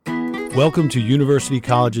Welcome to University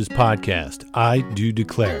College's podcast, I Do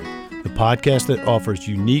Declare, the podcast that offers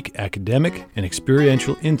unique academic and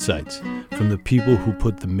experiential insights from the people who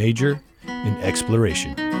put the major in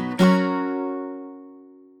exploration.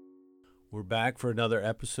 We're back for another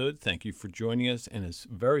episode. Thank you for joining us, and a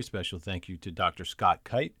very special thank you to Dr. Scott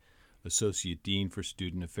Kite, Associate Dean for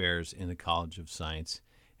Student Affairs in the College of Science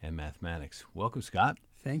and Mathematics. Welcome, Scott.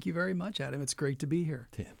 Thank you very much, Adam. It's great to be here.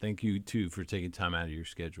 Thank you, too, for taking time out of your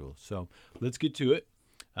schedule. So let's get to it.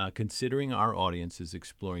 Considering our audience is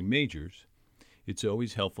exploring majors, it's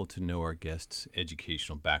always helpful to know our guests'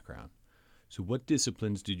 educational background. So what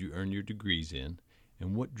disciplines did you earn your degrees in,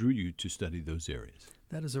 and what drew you to study those areas?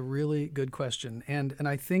 That is a really good question. And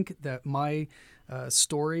I think that my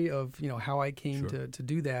story of how I came to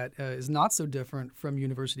do that is not so different from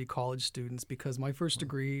university college students, because my first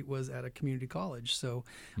degree was at a community college. So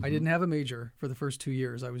I didn't have a major for the first 2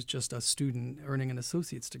 years. I was just a student earning an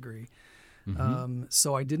associate's degree.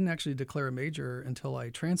 So I didn't actually declare a major until I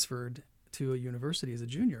transferred to a university as a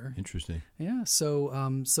junior. Interesting. Yeah.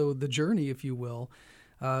 So so the journey, if you will,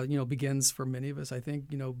 begins for many of us, I think,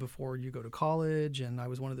 before you go to college. And I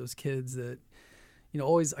was one of those kids that,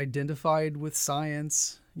 always identified with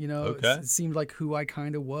science. It seemed like who I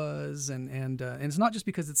kind of was. And it's not just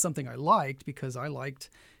because it's something I liked, because I liked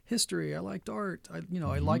history, I liked art,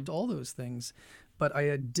 I liked all those things. But I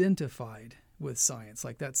identified with science.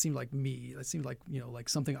 Like that seemed like me. That seemed like, like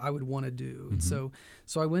something I would want to do. And so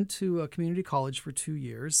I went to a community college for 2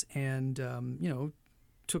 years and,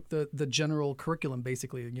 took the general curriculum,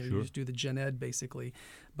 basically. You just do the gen ed, basically.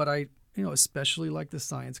 But I, especially like the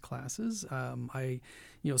science classes. I,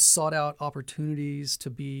 sought out opportunities to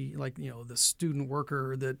be like, the student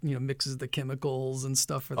worker that, mixes the chemicals and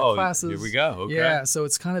stuff for the classes. Here we go. Okay. Yeah, so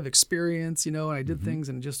it's kind of experience, and I did things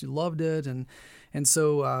and just loved it. And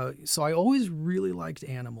so I always really liked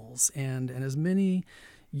animals. And as many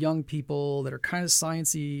young people that are kind of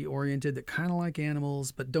sciencey oriented, that kind of like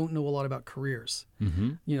animals, but don't know a lot about careers.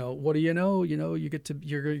 What do you know? You're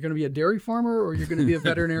going to be a dairy farmer, or you're going to be a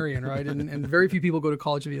veterinarian, right? And very few people go to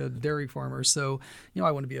college to be a dairy farmer. So, I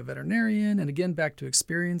want to be a veterinarian. And again, back to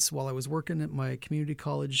experience. While I was working at my community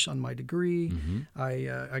college on my degree,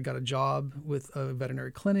 I got a job with a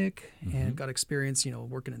veterinary clinic and got experience,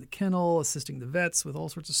 working in the kennel, assisting the vets with all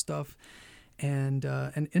sorts of stuff. And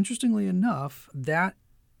interestingly enough, that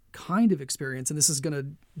kind of experience, and this is going to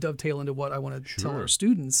dovetail into what I want to tell our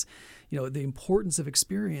students, the importance of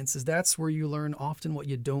experience is that's where you learn often what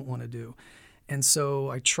you don't want to do. And so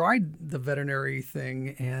I tried the veterinary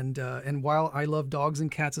thing, and while I love dogs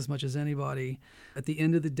and cats as much as anybody, at the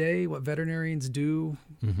end of the day, what veterinarians do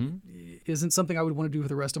isn't something I would want to do for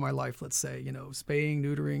the rest of my life. Let's say, spaying,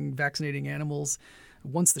 neutering, vaccinating animals.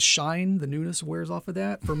 Once the newness wears off of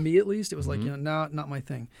that, for me at least, it was like, not my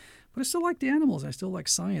thing. But I still like the animals, and I still like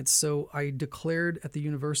science. So I declared at the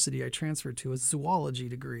university I transferred to a zoology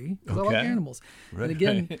degree, because I like animals. Right. And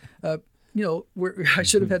again, I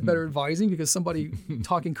should have had better advising, because somebody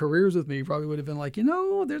talking careers with me probably would have been like, there's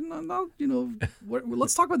not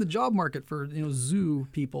let's talk about the job market for, zoo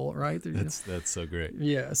people, right? That's so great.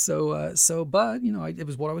 Yeah. But, it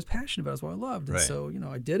was what I was passionate about. It's what I loved. And so,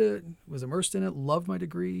 I did it, was immersed in it, loved my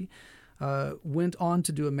degree. Went on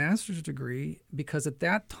to do a master's degree, because at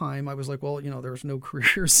that time I was like, well, there was no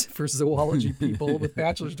careers for zoology people with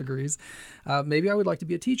bachelor's degrees. Maybe I would like to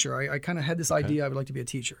be a teacher. I kind of had this idea I would like to be a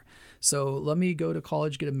teacher. So let me go to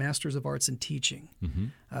college, get a master's of arts in teaching,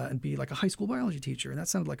 and be like a high school biology teacher. And that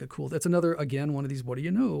sounded like that's another, again, one of these, what do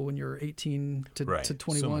you know when you're 18 to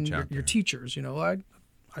 21, you're teachers.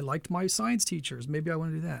 I liked my science teachers. Maybe I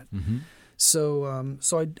want to do that. So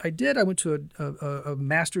I did. I went to a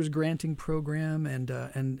master's granting program, and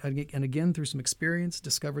again, through some experience,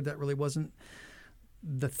 discovered that really wasn't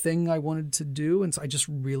the thing I wanted to do. And so I just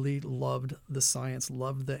really loved the science,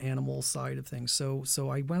 loved the animal side of things. So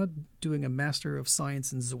I wound up doing a Master of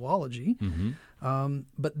Science in Zoology.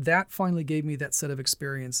 But that finally gave me that set of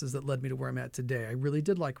experiences that led me to where I'm at today. I really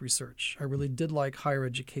did like research. I really did like higher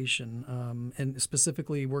education, and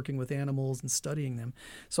specifically working with animals and studying them.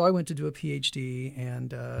 So I went to do a PhD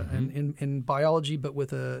and in biology, but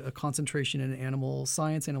with a concentration in animal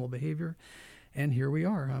science, animal behavior. And here we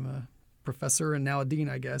are. I'm a professor and now a dean,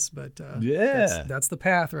 I guess. But that's the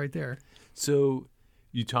path right there. So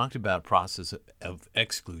you talked about process of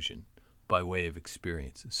exclusion by way of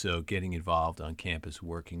experience. So getting involved on campus,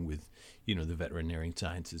 working with, the veterinary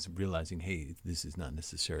sciences, realizing, hey, this is not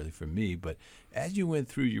necessarily for me. But as you went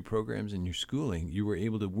through your programs and your schooling, you were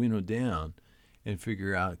able to winnow down and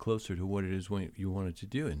figure out closer to what it is you wanted to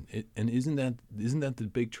do. And isn't that the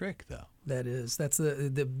big trick, though? That is. That's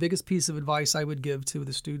the biggest piece of advice I would give to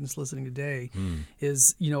the students listening today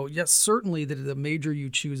is, yes, certainly that the major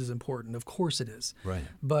you choose is important. Of course it is. Right.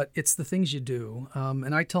 But it's the things you do.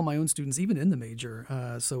 And I tell my own students, even in the major,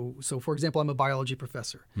 so for example, I'm a biology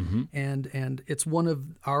professor. And it's one of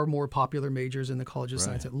our more popular majors in the College of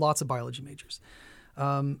Science. Lots of biology majors.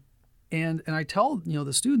 And I tell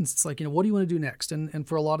the students, it's like, what do you want to do next? And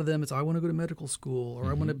for a lot of them, it's I want to go to medical school, or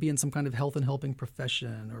I want to be in some kind of health and helping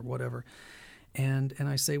profession or whatever. And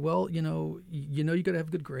I say, well, you got to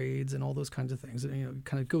have good grades and all those kinds of things. And, it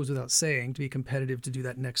kind of goes without saying to be competitive to do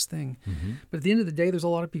that next thing. But at the end of the day, there's a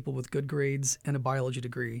lot of people with good grades and a biology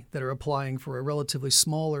degree that are applying for a relatively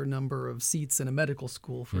smaller number of seats in a medical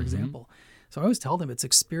school, for example. So I always tell them it's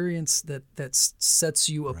experience that sets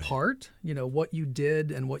you apart. What you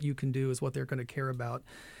did and what you can do is what they're going to care about.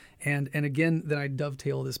 And again, then I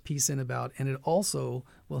dovetail this piece in about, and it also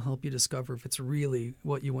will help you discover if it's really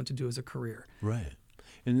what you want to do as a career. Right.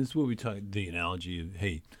 And this is what we talk, the analogy of,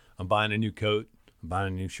 hey, I'm buying a new coat, I'm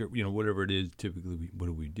buying a new shirt, whatever it is, typically, what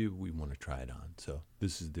do? We want to try it on. So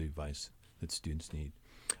this is the advice that students need.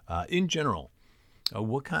 In general,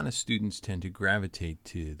 what kind of students tend to gravitate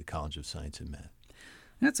to the College of Science and Math?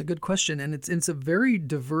 That's a good question, and it's a very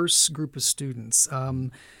diverse group of students.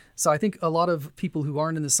 So I think a lot of people who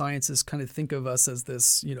aren't in the sciences kind of think of us as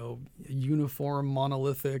this, uniform,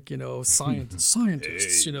 monolithic,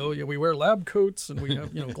 scientists. Hey. We wear lab coats and we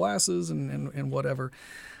have, glasses and whatever.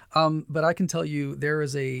 But I can tell you there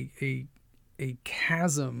is a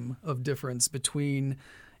chasm of difference between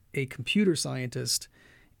a computer scientist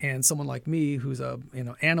and someone like me who's a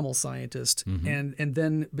animal scientist, and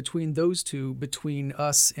then between those two, between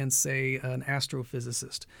us and say an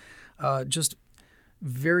astrophysicist, just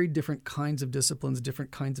very different kinds of disciplines, different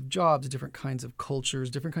kinds of jobs, different kinds of cultures,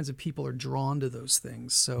 different kinds of people are drawn to those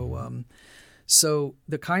things. So, so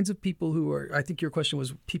the kinds of people who are, I think your question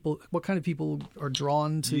was what kind of people are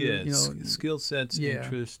drawn to, skill sets,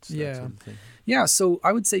 interests, that sort of thing. Yeah. So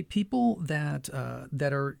I would say people that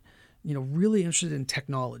are really interested in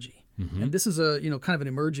technology. And this is a, kind of an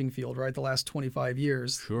emerging field, right? The last 25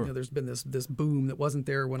 years, sure. There's been this boom that wasn't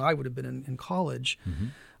there when I would have been in college.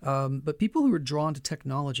 But people who are drawn to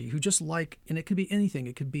technology, who just like, and it could be anything.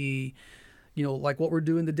 It could be, like what we're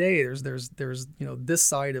doing today. There's this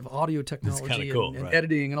side of audio technology cool, and right.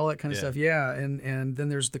 editing and all that kind of stuff. Yeah. And then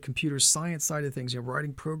there's the computer science side of things,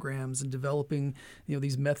 writing programs and developing,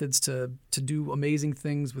 these methods to do amazing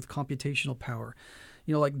things with computational power.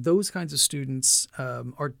 Like those kinds of students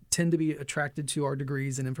tend to be attracted to our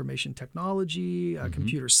degrees in information technology,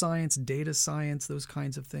 computer science, data science, those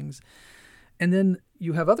kinds of things. And then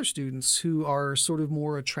you have other students who are sort of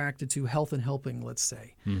more attracted to health and helping, let's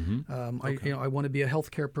say. Okay. I want to be a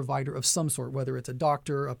healthcare provider of some sort, whether it's a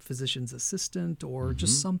doctor, a physician's assistant, or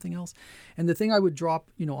just something else. And the thing I would drop,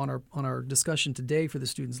 on our discussion today for the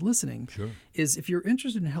students listening is if you're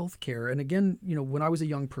interested in healthcare, and again, when I was a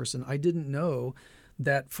young person, I didn't know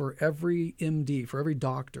that for every MD, for every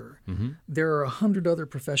doctor, there are 100 other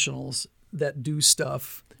professionals that do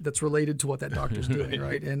stuff that's related to what that doctor's doing,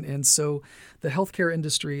 right? And so the healthcare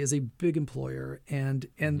industry is a big employer, and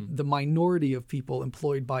the minority of people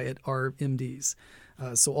employed by it are MDs.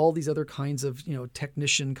 So all these other kinds of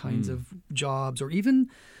technician kinds of jobs, or even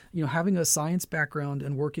having a science background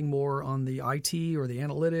and working more on the IT or the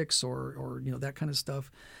analytics or that kind of stuff.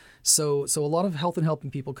 So a lot of health and helping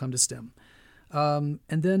people come to STEM. And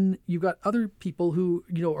then you've got other people who,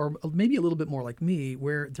 are maybe a little bit more like me,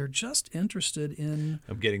 where they're just interested in...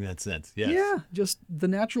 I'm getting that sense, yes. Yeah, just the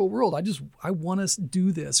natural world. I want to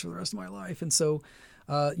do this for the rest of my life. And so,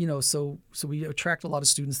 so we attract a lot of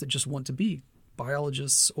students that just want to be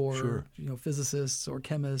biologists or, physicists or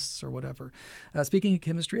chemists or whatever. Speaking of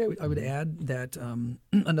chemistry, I would add that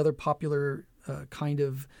another popular kind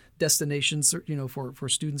of destination, for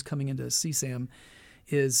students coming into CSAM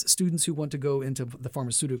is students who want to go into the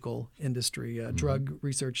pharmaceutical industry, drug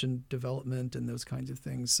research and development and those kinds of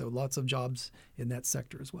things. So lots of jobs in that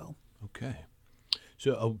sector as well. Okay.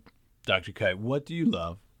 So, Dr. Kite, what do you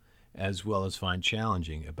love as well as find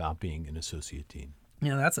challenging about being an associate dean?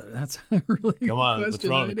 Yeah, that's a really good question. Let's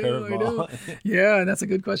throw in a curveball. Yeah, and that's a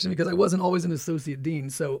good question because I wasn't always an associate dean.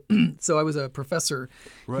 So I was a professor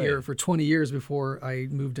here for 20 years before I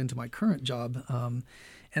moved into my current job.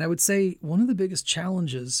 And I would say one of the biggest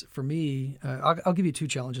challenges for me, I'll give you two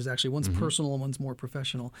challenges actually. One's personal and one's more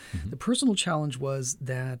professional. The personal challenge was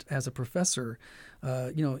that as a professor,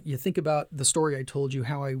 you think about the story I told you,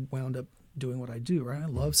 how I wound up doing what I do, right? I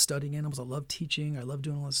love studying animals. I love teaching. I love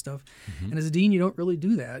doing all this stuff. And as a dean, you don't really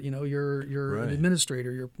do that. You're Right. an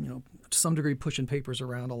administrator. You're, to some degree pushing papers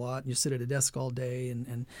around a lot. And you sit at a desk all day.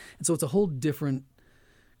 And so it's a whole different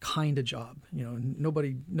kind of job.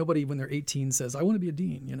 Nobody when they're 18 says, I want to be a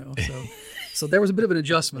dean, So there was a bit of an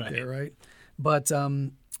adjustment Right. there, right?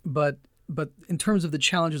 But in terms of the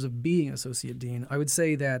challenges of being an associate dean, I would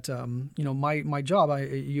say that my job.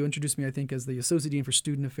 You introduced me, I think, as the associate dean for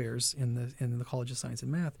student affairs in the College of Science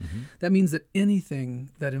and Math. That means that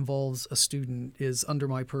anything that involves a student is under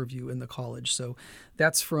my purview in the college. So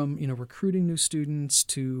that's from recruiting new students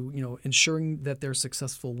to ensuring that they're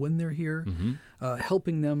successful when they're here,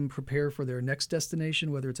 helping them prepare for their next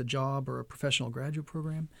destination, whether it's a job or a professional graduate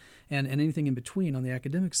program, and anything in between on the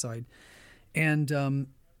academic side, and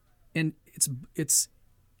it's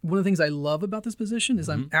one of the things I love about this position is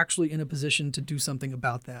I'm actually in a position to do something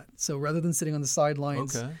about that. So rather than sitting on the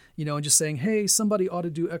sidelines, Okay. And just saying, hey, somebody ought to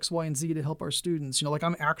do X, Y, and Z to help our students,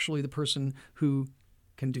 I'm actually the person who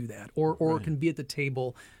can do that or Right. can be at the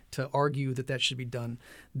table to argue that should be done.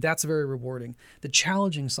 That's very rewarding. The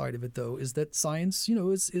challenging side of it, though, is that science,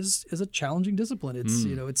 is a challenging discipline.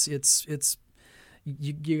 It's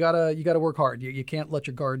you gotta work hard. You can't let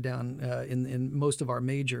your guard down in most of our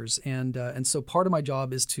majors, and so part of my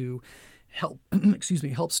job is to help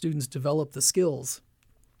help students develop the skills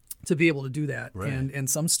to be able to do that. Right. And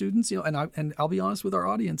some students, and I'll be honest with our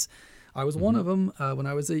audience, I was one of them. When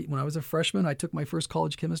I was a freshman, I took my first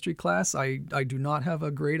college chemistry class. I do not have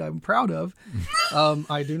a grade I'm proud of.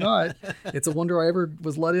 I do not. It's a wonder I ever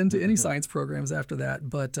was let into any science programs after that.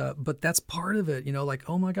 But that's part of it. Like,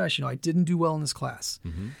 oh my gosh, I didn't do well in this class.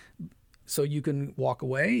 So you can walk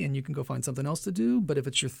away and you can go find something else to do. But if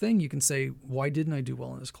it's your thing, you can say, why didn't I do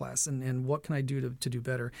well in this class? And what can I do to do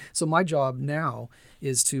better? So my job now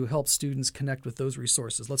is to help students connect with those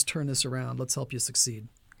resources. Let's turn this around. Let's help you succeed.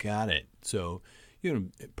 Got it. So,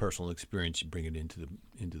 personal experience, you bring it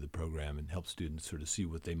into the program and help students sort of see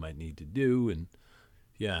what they might need to do. And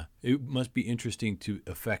yeah, it must be interesting to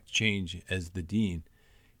affect change as the dean,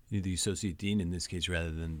 the associate dean in this case, rather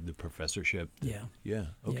than the professorship. Yeah. Yeah.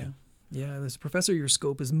 Okay. Yeah. As a professor, your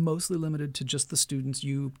scope is mostly limited to just the students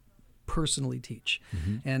you personally teach.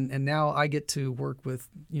 And now I get to work with,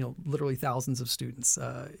 literally thousands of students,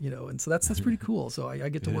 and so that's pretty cool. So I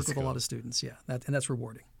get to work with a lot of students. Yeah. And that's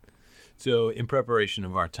rewarding. So in preparation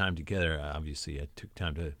of our time together, obviously I took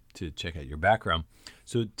time to check out your background.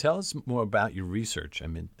 So tell us more about your research.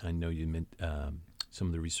 I know you meant some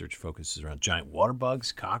of the research focuses around giant water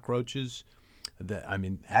bugs, cockroaches. How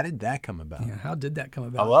did that come about? Yeah, how did that come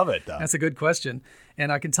about? I love it, though. That's a good question.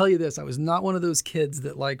 And I can tell you this, I was not one of those kids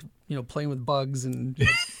that like, playing with bugs and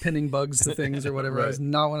pinning bugs to things or whatever. Right. I was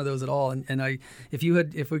not one of those at all. And if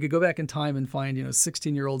we could go back in time and find,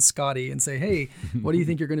 16-year-old Scotty and say, hey, what do you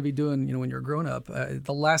think you're going to be doing, when you're grown up?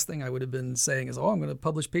 The last thing I would have been saying is, I'm going to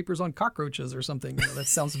publish papers on cockroaches or something. That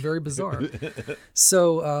sounds very bizarre.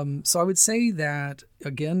 So I would say that,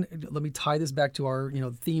 again, let me tie this back to our,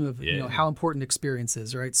 theme of, how important experience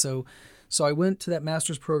is, right? So I went to that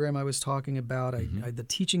master's program I was talking about. The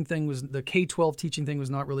teaching thing the K-12 teaching thing was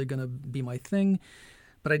not really going to be my thing,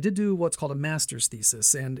 but I did do what's called a master's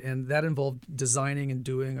thesis, and that involved designing and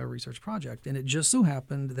doing a research project. And it just so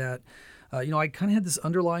happened that, I kind of had this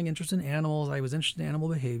underlying interest in animals. I was interested in animal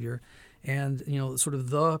behavior. And, sort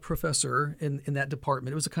of the professor in that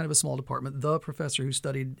department, it was a kind of a small department, the professor who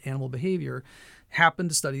studied animal behavior happened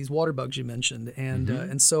to study these water bugs you mentioned.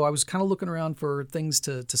 And so I was kind of looking around for things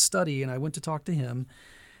to study, and I went to talk to him.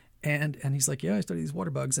 And he's like, yeah, I study these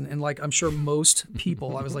water bugs. And like, I'm sure most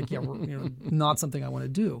people, I was like, yeah, not something I want to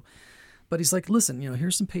do. But he's like, listen,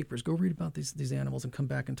 here's some papers. Go read about these animals and come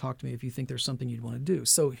back and talk to me if you think there's something you'd want to do.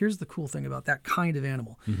 So here's the cool thing about that kind of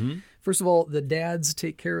animal. First of all, the dads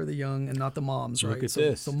take care of the young and not the moms, right? Look at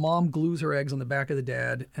this. So mom glues her eggs on the back of the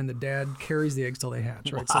dad, and the dad carries the eggs till they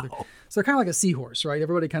hatch, right? Wow. So they're kind of like a seahorse, right?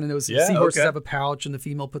 Everybody kind of knows Yeah, seahorses okay. have a pouch, and the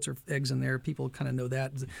female puts her eggs in there. People kind of know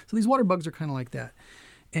that. So these water bugs are kind of like that.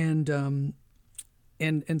 And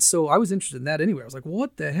so I was interested in that anyway. I was like,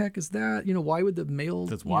 what the heck is that? Why would the male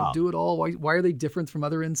do it all? Why are they different from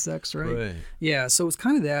other insects, right? Yeah, so it was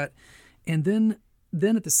kind of that. And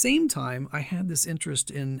then at the same time, I had this interest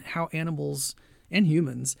in how animals and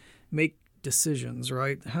humans make decisions,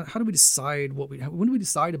 right? How do we decide when do we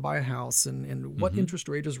decide to buy a house, and what interest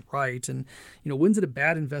rate is right? And, when's it a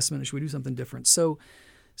bad investment, or should we do something different? So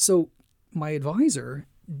my advisor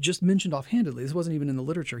just mentioned offhandedly, this wasn't even in the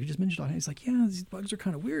literature, he just mentioned offhandedly, he's like, yeah, these bugs are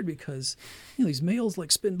kind of weird because, these males like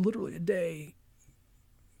spend literally a day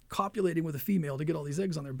copulating with a female to get all these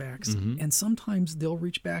eggs on their backs. And sometimes they'll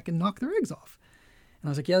reach back and knock their eggs off. And I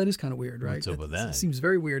was like, yeah, that is kind of weird, right? What's up with that? It seems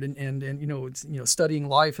very weird. And it's, studying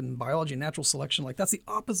life and biology and natural selection, like that's the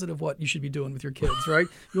opposite of what you should be doing with your kids, right?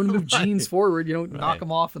 You want to move genes forward, knock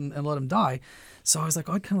them off and let them die. So I was like,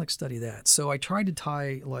 I'd kind of like study that. So I tried to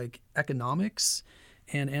tie like economics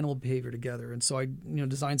and animal behavior together. And so I,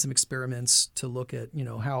 designed some experiments to look at,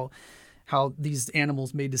 how these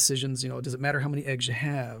animals made decisions. Does it matter how many eggs you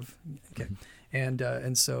have? Okay.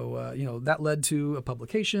 And so that led to a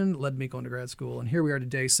publication, led me going to grad school, and here we are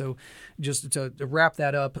today. So just to wrap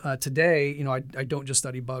that up, today, I don't just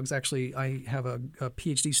study bugs. Actually, I have a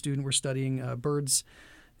PhD student. We're studying birds,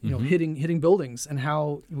 hitting buildings and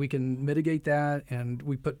how we can mitigate that. And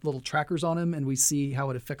we put little trackers on them, and we see how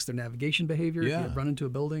it affects their navigation behavior. Yeah. If you run into a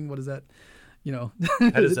building, what is that? How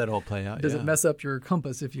does that all play out? Does it mess up your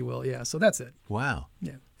compass, if you will? Yeah. So that's it. Wow.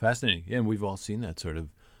 Yeah. Fascinating. Yeah, and we've all seen that sort of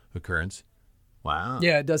occurrence. Wow.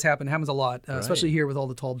 Yeah, it does happen. It happens a lot, especially here with all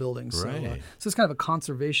the tall buildings. Right. So it's kind of a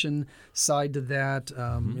conservation side to that.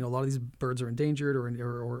 A lot of these birds are endangered or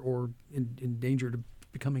endangered,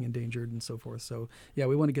 becoming endangered, and so forth. So yeah,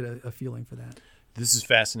 we want to get a feeling for that. This is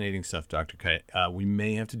fascinating stuff, Dr. Kite. We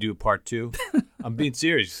may have to do a part 2. I'm being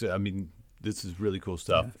serious. I mean, this is really cool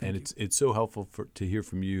stuff, and it's so helpful to hear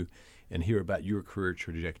from you and hear about your career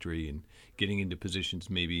trajectory and getting into positions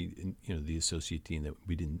maybe in the associate dean that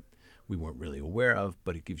we weren't really aware of,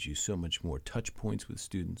 but it gives you so much more touch points with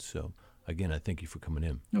students. So again, I thank you for coming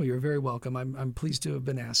in. No, you're very welcome. I'm pleased to have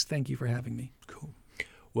been asked. Thank you for having me. Cool.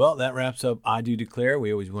 Well, that wraps up I Do Declare.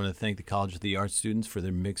 We always want to thank the College of the Arts students for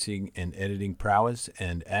their mixing and editing prowess.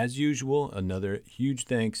 And as usual, another huge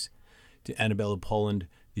thanks to Annabella Poland,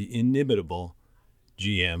 the inimitable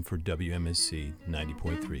GM for WMSC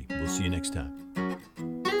 90.3. We'll see you next time.